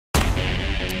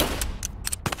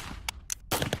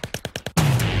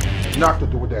Knock the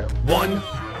door down. 1,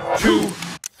 2,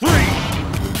 3.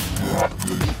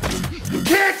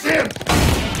 Catch him!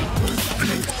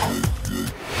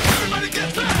 Everybody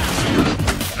get back!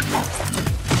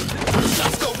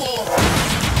 Shots go off!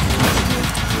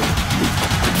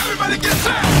 Everybody get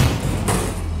back!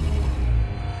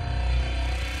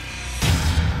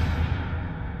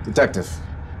 Detective,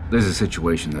 there's a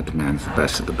situation that demands the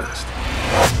best of the best.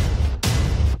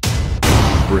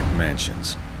 Brick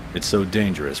mansions. It's so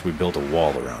dangerous, we built a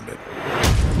wall around it.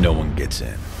 No one gets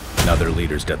in. Now their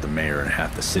leader's got the mayor and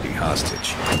half the city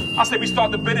hostage. I say we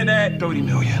start the bidding at 30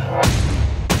 million.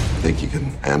 Think you can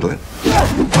handle it?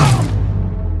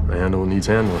 The handle needs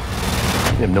handling.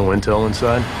 You have no intel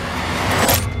inside?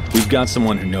 We've got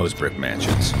someone who knows brick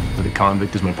mansions. The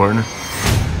convict is my partner?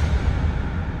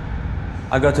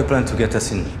 I got a plan to get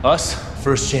us in. Us?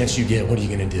 First chance you get, what are you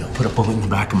gonna do? Put a bullet in the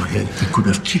back of my head. I could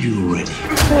have killed you already.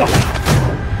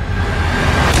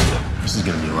 This is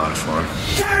gonna be a lot of fun.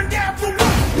 Turn down for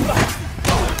what?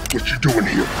 What you doing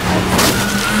here?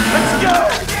 Let's go!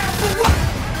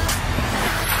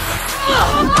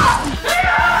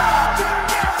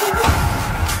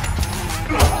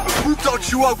 Who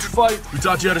taught you how to fight? We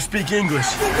taught you how to speak English.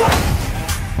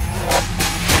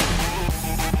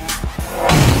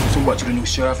 So what, you the new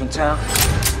sheriff in town?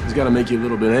 It's gotta make you a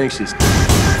little bit anxious.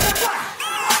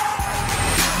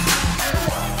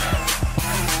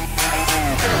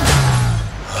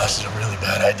 Oh, this is a really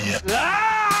bad idea.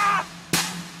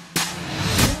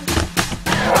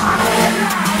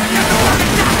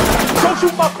 Don't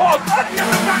shoot my car!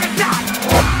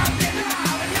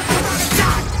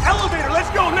 Elevator,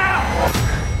 let's go now!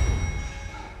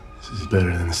 This is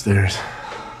better than the stairs.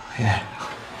 Yeah.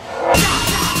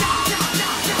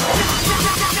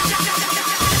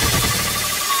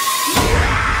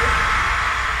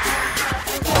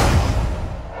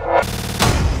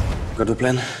 Got the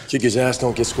plan? Kick his ass,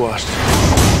 don't get squashed.